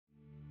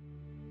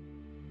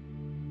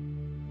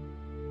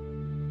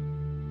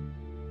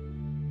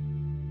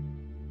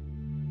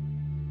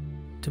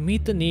To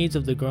meet the needs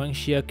of the growing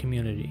Shia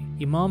community,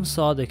 Imam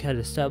Sadiq had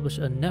established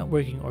a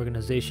networking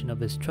organization of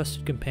his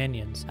trusted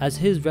companions as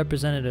his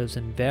representatives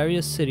in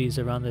various cities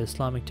around the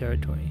Islamic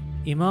territory.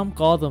 Imam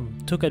Kazim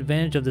took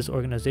advantage of this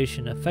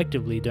organization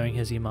effectively during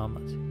his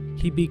Imamat.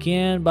 He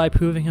began by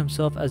proving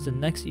himself as the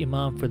next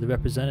Imam for the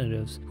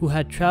representatives who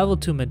had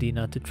traveled to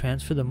Medina to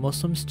transfer the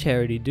Muslims'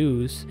 charity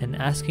dues and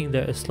asking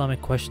their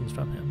Islamic questions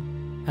from him.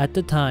 At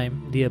the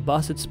time, the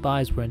Abbasid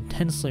spies were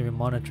intensely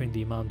monitoring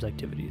the Imam's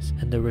activities,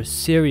 and there were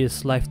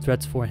serious life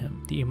threats for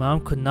him. The Imam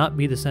could not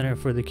be the center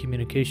for the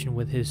communication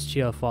with his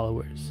Shia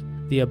followers.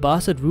 The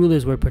Abbasid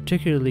rulers were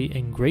particularly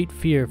in great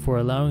fear for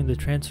allowing the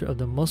transfer of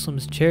the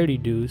Muslims' charity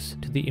dues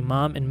to the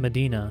Imam in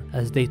Medina,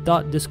 as they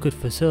thought this could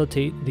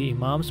facilitate the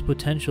Imam's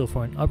potential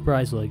for an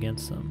uprising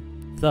against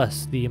them.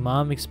 Thus, the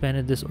Imam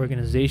expanded this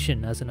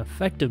organization as an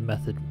effective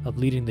method of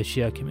leading the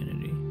Shia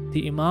community.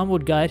 The Imam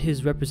would guide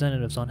his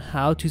representatives on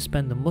how to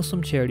spend the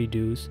Muslim charity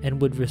dues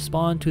and would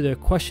respond to their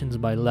questions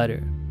by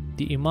letter.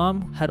 The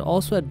Imam had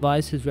also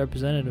advised his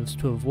representatives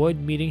to avoid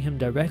meeting him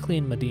directly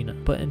in Medina,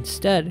 but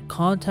instead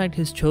contact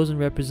his chosen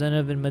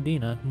representative in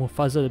Medina,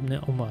 Mufazzal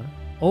ibn Umar.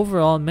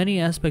 Overall, many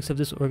aspects of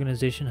this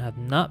organization have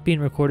not been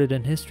recorded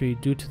in history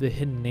due to the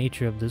hidden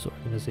nature of this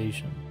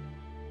organization.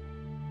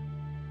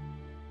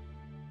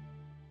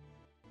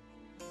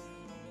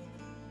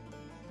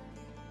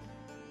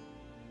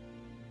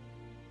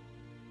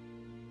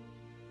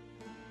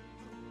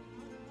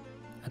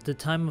 At the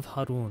time of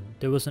Harun,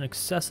 there was an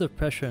excessive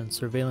pressure and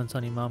surveillance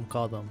on Imam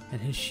Kazim and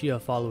his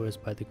Shia followers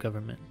by the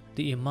government.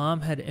 The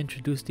Imam had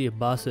introduced the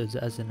Abbasids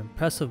as an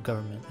oppressive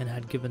government and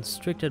had given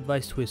strict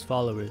advice to his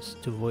followers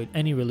to avoid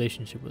any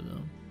relationship with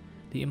them.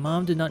 The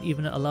Imam did not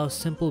even allow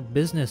simple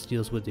business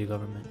deals with the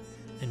government.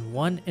 In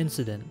one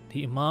incident,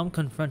 the Imam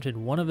confronted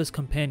one of his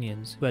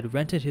companions who had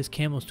rented his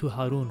camels to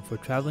Harun for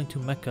traveling to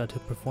Mecca to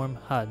perform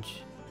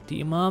Hajj. The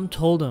Imam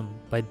told him,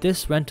 by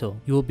this rental,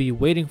 you will be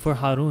waiting for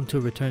Harun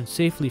to return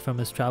safely from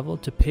his travel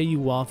to pay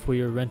you off for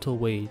your rental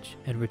wage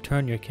and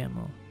return your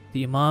camel.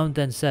 The Imam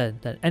then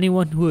said that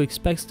anyone who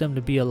expects them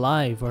to be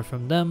alive or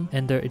from them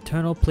and their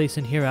eternal place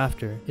in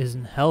hereafter is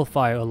in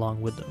hellfire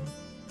along with them.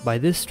 By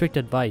this strict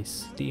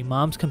advice, the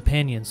Imam's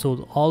companion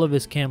sold all of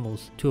his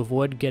camels to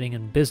avoid getting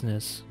in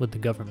business with the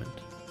government.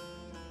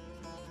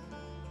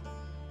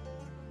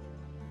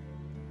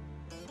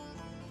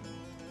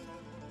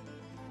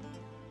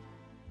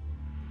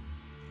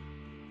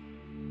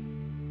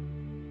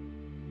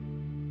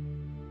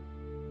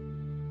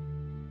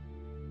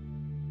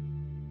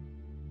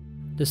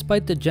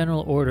 Despite the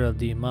general order of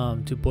the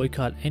Imam to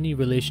boycott any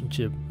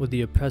relationship with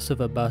the oppressive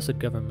Abbasid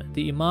government,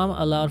 the Imam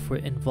allowed for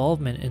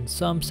involvement in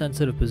some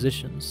sensitive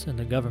positions in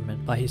the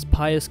government by his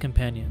pious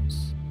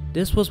companions.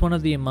 This was one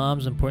of the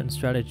Imam's important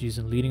strategies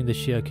in leading the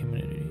Shia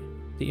community.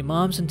 The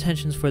Imam's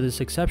intentions for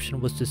this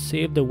exception was to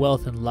save the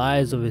wealth and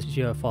lives of his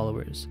Shia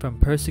followers from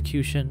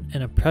persecution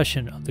and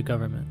oppression of the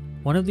government.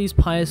 One of these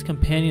pious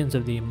companions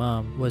of the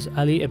Imam was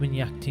Ali ibn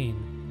Yaqtin.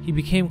 He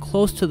became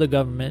close to the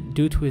government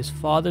due to his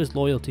father's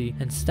loyalty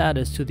and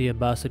status to the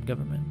Abbasid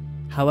government.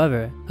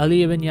 However,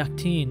 Ali ibn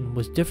Yaqtin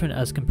was different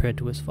as compared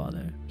to his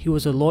father. He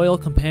was a loyal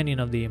companion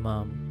of the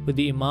Imam. With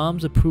the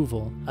Imam's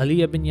approval,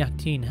 Ali ibn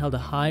Yaqtin held a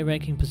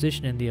high-ranking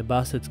position in the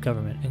Abbasid's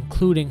government,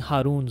 including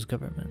Harun's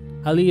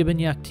government. Ali ibn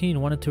Yaqtin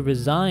wanted to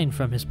resign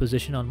from his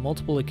position on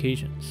multiple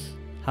occasions.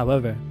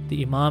 However,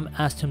 the Imam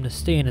asked him to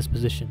stay in his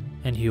position,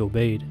 and he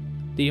obeyed.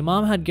 The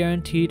Imam had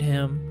guaranteed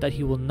him that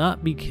he will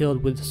not be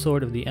killed with the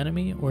sword of the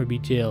enemy or be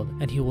jailed,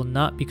 and he will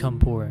not become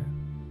poor.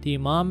 The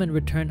Imam in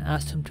return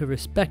asked him to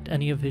respect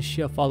any of his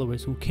Shia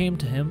followers who came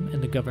to him in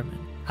the government.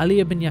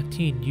 Ali ibn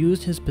Yaqtin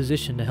used his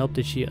position to help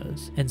the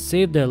Shias and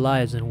save their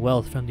lives and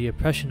wealth from the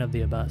oppression of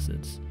the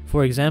Abbasids.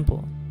 For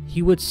example,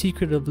 he would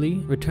secretively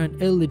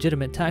return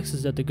illegitimate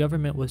taxes that the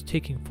government was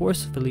taking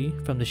forcefully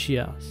from the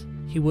Shias.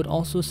 He would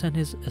also send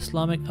his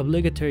Islamic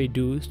obligatory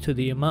dues to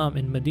the Imam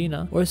in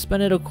Medina or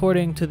spend it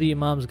according to the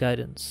Imam's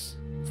guidance.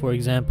 For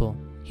example,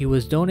 he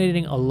was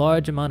donating a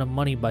large amount of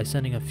money by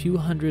sending a few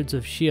hundreds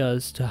of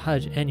Shias to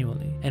Hajj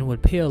annually and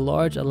would pay a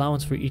large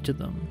allowance for each of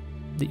them.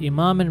 The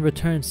Imam in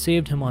return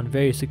saved him on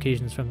various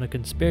occasions from the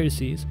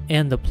conspiracies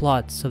and the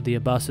plots of the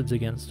Abbasids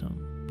against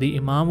him. The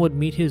Imam would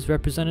meet his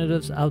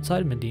representatives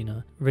outside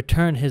Medina,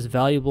 return his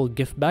valuable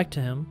gift back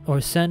to him,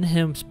 or send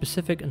him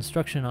specific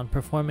instruction on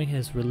performing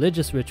his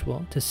religious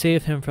ritual to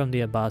save him from the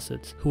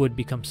Abbasids, who would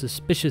become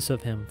suspicious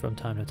of him from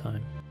time to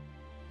time.